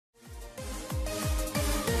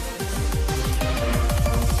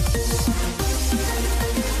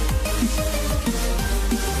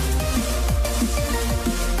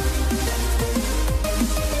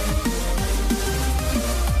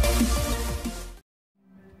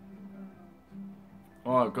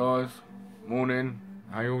Alright guys, morning,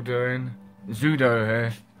 how you all doing? Zoodo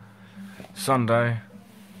here, Sunday.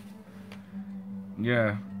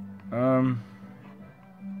 Yeah,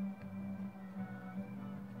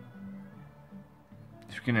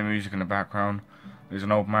 if you can hear music in the background, there's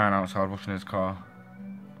an old man outside washing his car.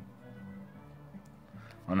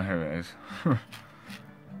 I know who it is.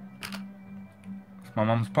 It's my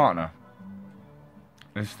mum's partner.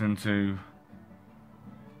 Listening to,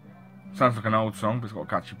 sounds like an old song, but it's got a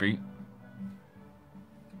catchy beat.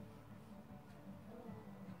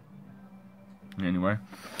 Anyway,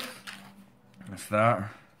 that's that.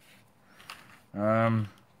 What am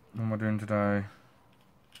I doing today?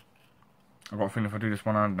 I've got a feeling if I do this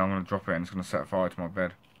one hand, I'm going to drop it and it's going to set fire to my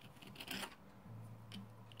bed.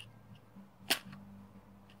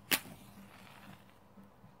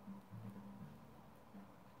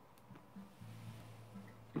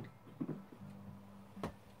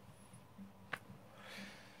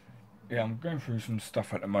 Yeah, I'm going through some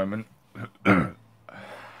stuff at the moment.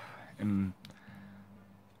 in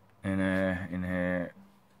here.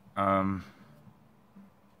 I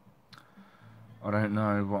don't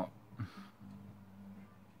know what.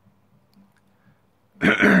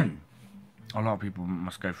 A lot of people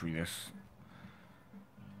must go through this,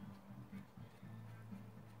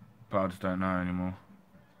 but I just don't know anymore.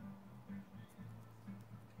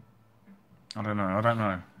 I don't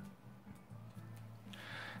know.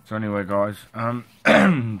 So anyway, guys,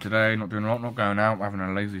 today not doing a lot, not going out, having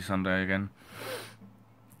a lazy Sunday again.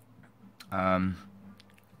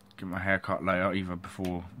 Get my hair cut later, either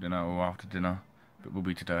before dinner or after dinner, but will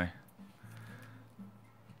be today.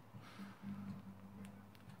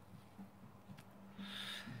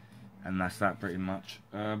 And that's that pretty much.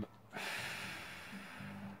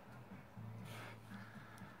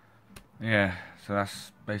 Yeah, so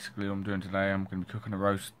that's basically what I'm doing today. I'm going to be cooking a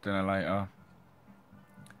roast dinner later.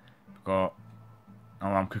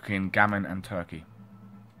 I'm cooking gammon and turkey,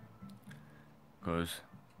 because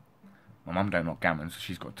my mum don't like gammon, so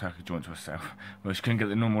she's got turkey joints herself. Well, she couldn't get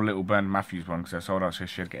the normal little Burn Matthews one because they're sold out, so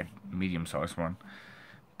she had to get a medium-sized one.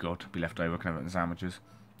 God, be left over, can have it in sandwiches.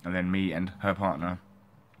 And then me and her partner,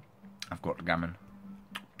 I've got the gammon.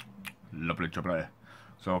 Lovely job there.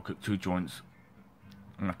 So I'll cook 2 joints.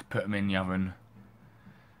 I'm going to have to put them in the oven,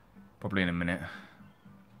 probably in a minute.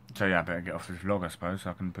 So yeah, I better get off this vlog, I suppose, so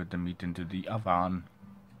I can put the meat into the oven.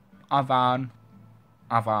 Oven.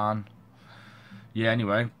 Yeah,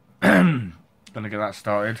 anyway, gonna get that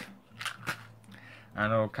started,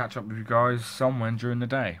 and I'll catch up with you guys somewhere during the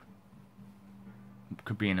day. It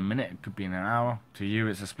could be in a minute, it could be in an hour. To you,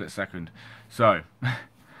 it's a split second. So,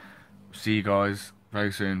 see you guys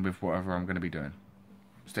very soon with whatever I'm gonna be doing.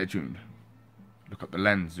 Stay tuned. Look up the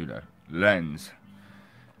lens, Zoodo. Lens.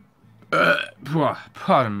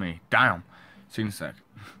 Pardon me. Damn. See you in a sec.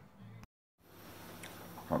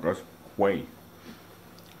 Alright guys. Whey.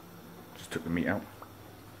 Just took the meat out.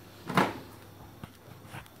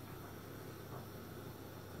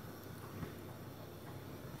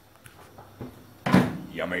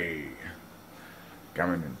 Yummy.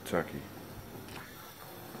 Gammon and turkey.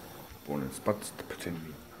 Born in spuds to put in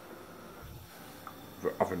the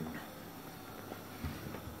oven.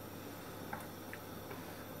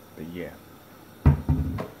 But yeah,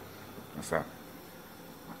 that's that.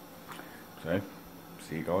 So,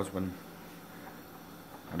 see you guys when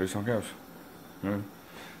I do something else. But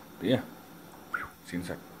yeah, see you in a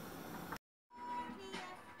sec.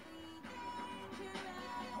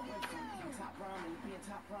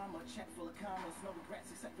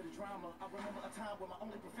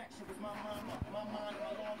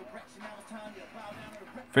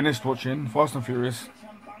 Finished watching Fast and Furious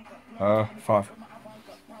 5.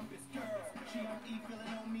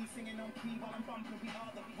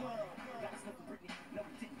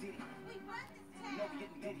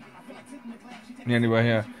 Anyway,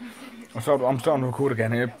 yeah, I'm starting to record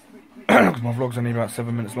again here because my vlog's only about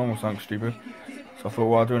 7 minutes long or something stupid. So I thought,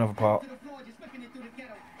 well, I'll do another part.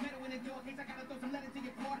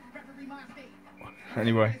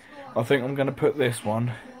 Anyway, I think I'm going to put this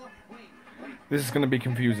one. This is going to be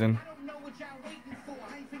confusing,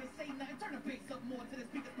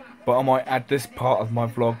 but I might add this part of my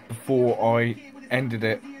vlog before I ended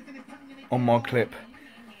it on my clip.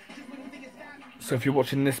 So if you're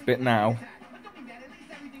watching this bit now,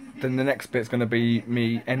 then the next bit's going to be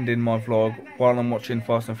me ending my vlog while I'm watching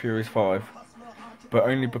Fast and Furious 5. But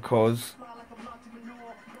only because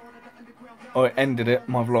I ended it,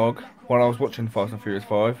 my vlog, while I was watching Fast and Furious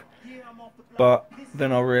 5. But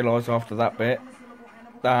then I realised after that bit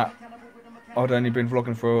that I'd only been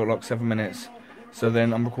vlogging for like 7 minutes. So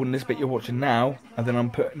then I'm recording this bit you're watching now, and then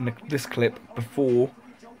I'm putting this clip before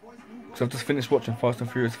because I've just finished watching Fast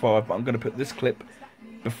and Furious 5, but I'm going to put this clip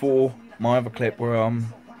before my other clip where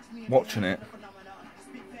I'm watching it,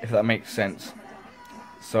 if that makes sense.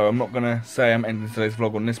 So I'm not going to say I'm ending today's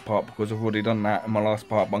vlog on this part because I've already done that in my last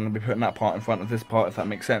part, but I'm going to be putting that part in front of this part, if that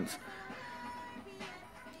makes sense.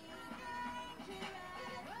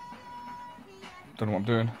 Don't know what I'm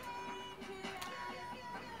doing.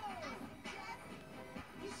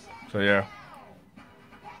 So yeah.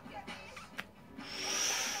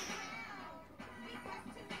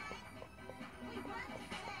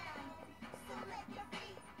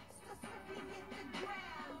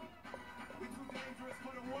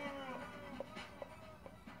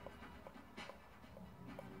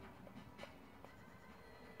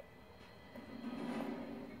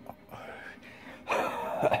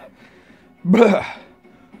 Blah.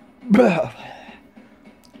 Blah.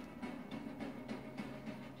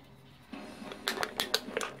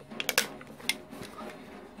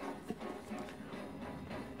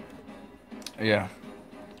 Yeah,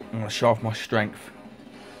 I'm gonna show off my strength.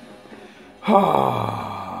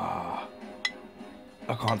 I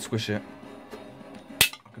can't squish it.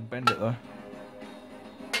 I can bend it though.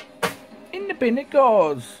 In the bin it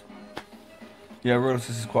goes. Yeah, I realise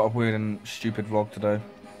this is quite a weird and stupid vlog today.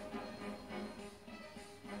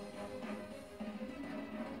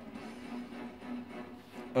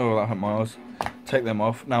 Oh, that hurt my eyes. Take them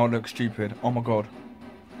off. Now I look stupid. Oh my god.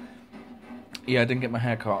 Yeah, I didn't get my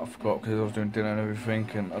hair cut. I forgot because I was doing dinner and everything,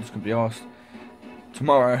 and I just couldn't be asked.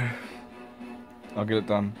 Tomorrow, I'll get it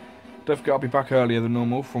done. Don't forget, I'll be back earlier than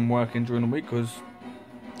normal from working during the week because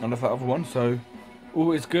I left that other one. So,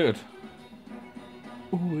 all is good.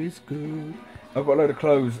 All is good. I've got a load of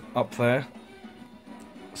clothes up there,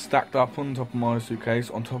 stacked up on top of my suitcase,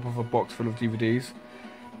 on top of a box full of DVDs,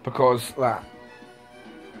 because that.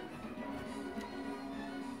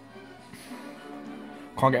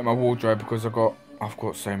 Can't get in my wardrobe because I've got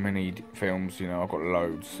so many films, you know, I've got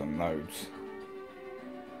loads and loads.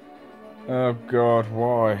 Oh god,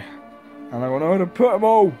 why? And I don't know where to put them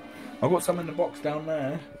all. I've got some in the box down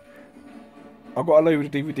there. I've got a load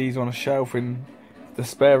of DVDs on a shelf in the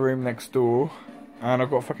spare room next door, and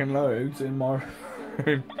I've got fucking loads in my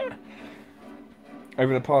room.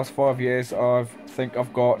 Over the past 5 years, I think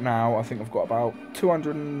I've got about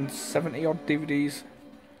 270 odd DVDs.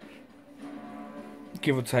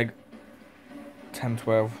 Give or take 10,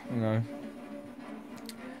 12, you know.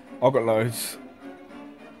 I've got loads.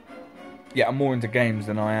 Yeah, I'm more into games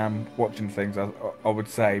than I am watching things, I would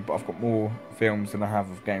say, but I've got more films than I have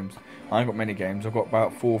of games. I ain't got many games. I've got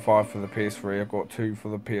about 4 or 5 for the PS3, I've got 2 for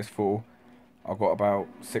the PS4, I've got about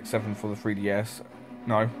 6, 7 for the 3DS.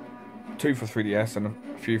 No, 2 for 3DS and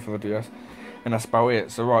a few for the DS. And that's about it.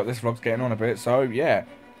 So right, this vlog's getting on a bit, so yeah.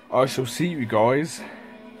 I shall see you guys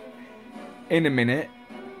in a minute.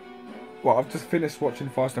 Well, I've just finished watching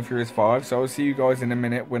Fast and Furious 5, so I'll see you guys in a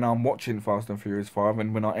minute when I'm watching Fast and Furious 5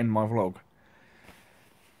 and when I end my vlog.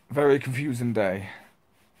 Very confusing day.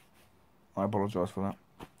 I apologise for that.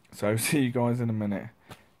 So, see you guys in a minute.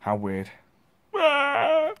 How weird.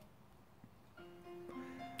 Bye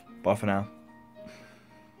for now.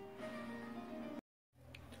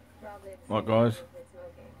 Right guys,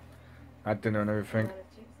 had dinner and everything.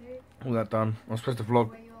 All that done. I was supposed to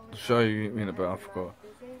vlog, show you in a bit, I forgot.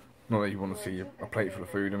 Not that you want to see a plate full of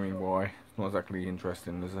food, I mean why? It's not exactly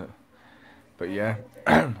interesting, is it? But yeah,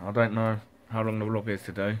 I don't know how long the vlog is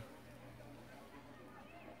today.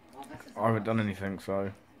 I haven't done anything,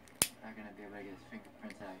 so... Not gonna be able to get his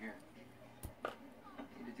fingerprints out here.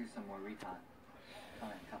 Need to do some more recon.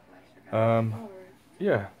 Find a couple extra guys.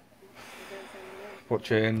 Yeah.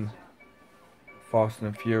 Watching Fast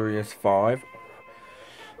and Furious 5.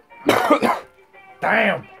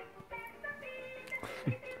 Damn!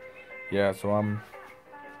 Yeah, so I'm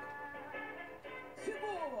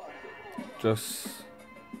just...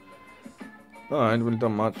 No, I ain't really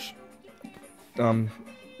done much.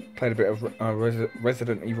 Played a bit of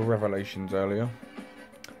Resident Evil Revelations earlier.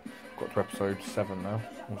 Got to episode 7 now,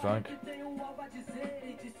 looks like.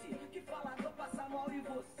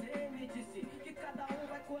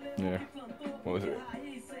 Yeah. What is it?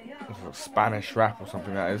 It's like Spanish rap or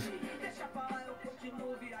something that is.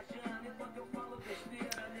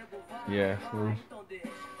 Yeah.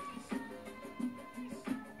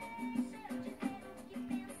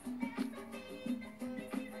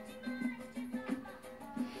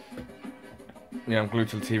 Yeah, I'm glued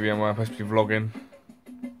to the TV and I'm supposed to be vlogging.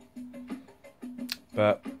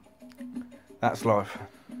 But that's life.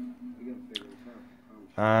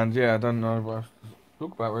 And yeah, I don't know what else to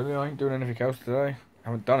talk about really. I ain't doing anything else today. I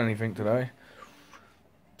haven't done anything today.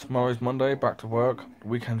 Tomorrow's Monday, back to work. The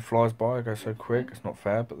weekend flies by, it goes so quick. It's not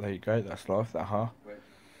fair, but there you go. That's life.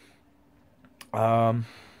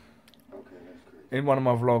 In one of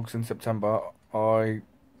my vlogs in September, I.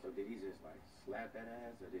 So did he just like slap that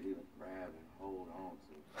ass, or did he like grab and hold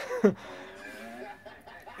on to?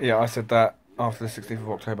 Yeah, I said that after the 16th of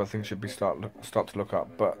October, things should be start to look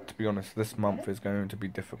up. But to be honest, this month is going to be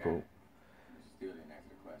difficult. Still didn't answer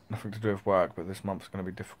the question. Nothing to do with work, but this month's going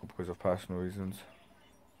to be difficult because of personal reasons.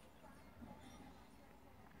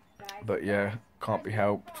 But yeah, can't be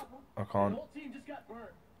helped. I can't.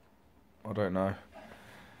 I don't know.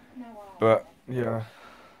 But yeah,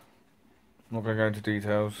 I'm not going to go into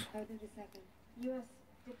details. Hold it a second. U.S.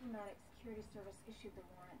 Diplomatic Security Service issued the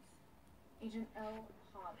warrants. Agent L.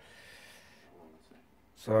 Hobbs.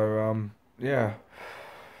 So yeah,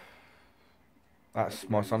 that's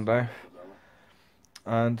my Sunday,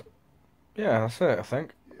 and yeah, that's it. I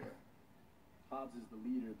think. Hobbs is the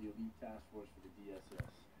leader of the elite task force for the DSS.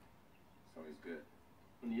 So he's good.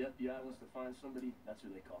 When the FBI wants to find somebody, that's who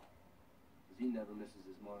they call. Because he never misses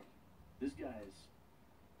his mark. This guy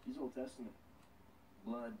he's Old Testament.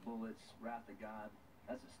 Blood, bullets, wrath of God.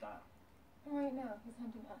 That's his style. Right now, he's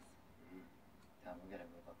hunting us. Tom, we gotta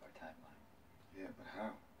move up our timeline. Yeah, but how?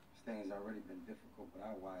 This thing has already been difficult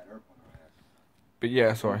without Wyatt Earp on our ass. But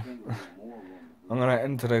yeah, sorry. I'm gonna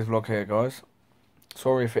end today's vlog here, guys.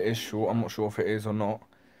 Sorry if it is short. I'm not sure if it is or not,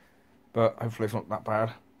 but hopefully it's not that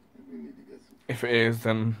bad. If it is,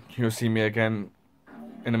 then you'll see me again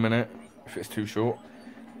in a minute. If it's too short.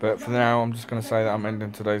 But for now, I'm just going to say that I'm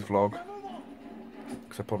ending today's vlog.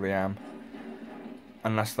 Because I probably am.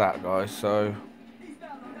 And that's that, guys. So,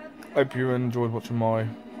 hope you enjoyed watching my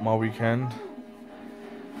weekend.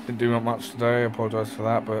 Didn't do much today. I apologise for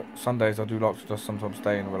that. But Sundays, I do like to just sometimes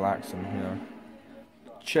stay and relax and, you know,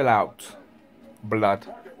 chill out. Blood.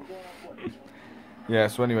 Yeah,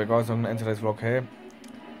 so anyway, guys, I'm going to end today's vlog here.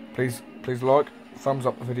 Please like, thumbs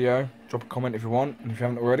up the video. Drop a comment if you want. And if you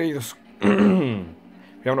haven't already, just... If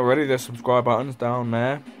you haven't already, there's subscribe buttons down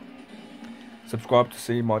there. Subscribe to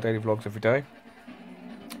see my daily vlogs every day.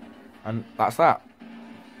 And that's that.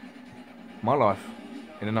 My life,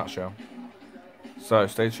 in a nutshell. So,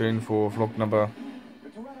 stay tuned for vlog number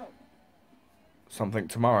something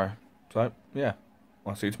tomorrow. So, yeah.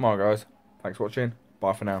 I'll see you tomorrow, guys. Thanks for watching.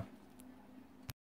 Bye for now.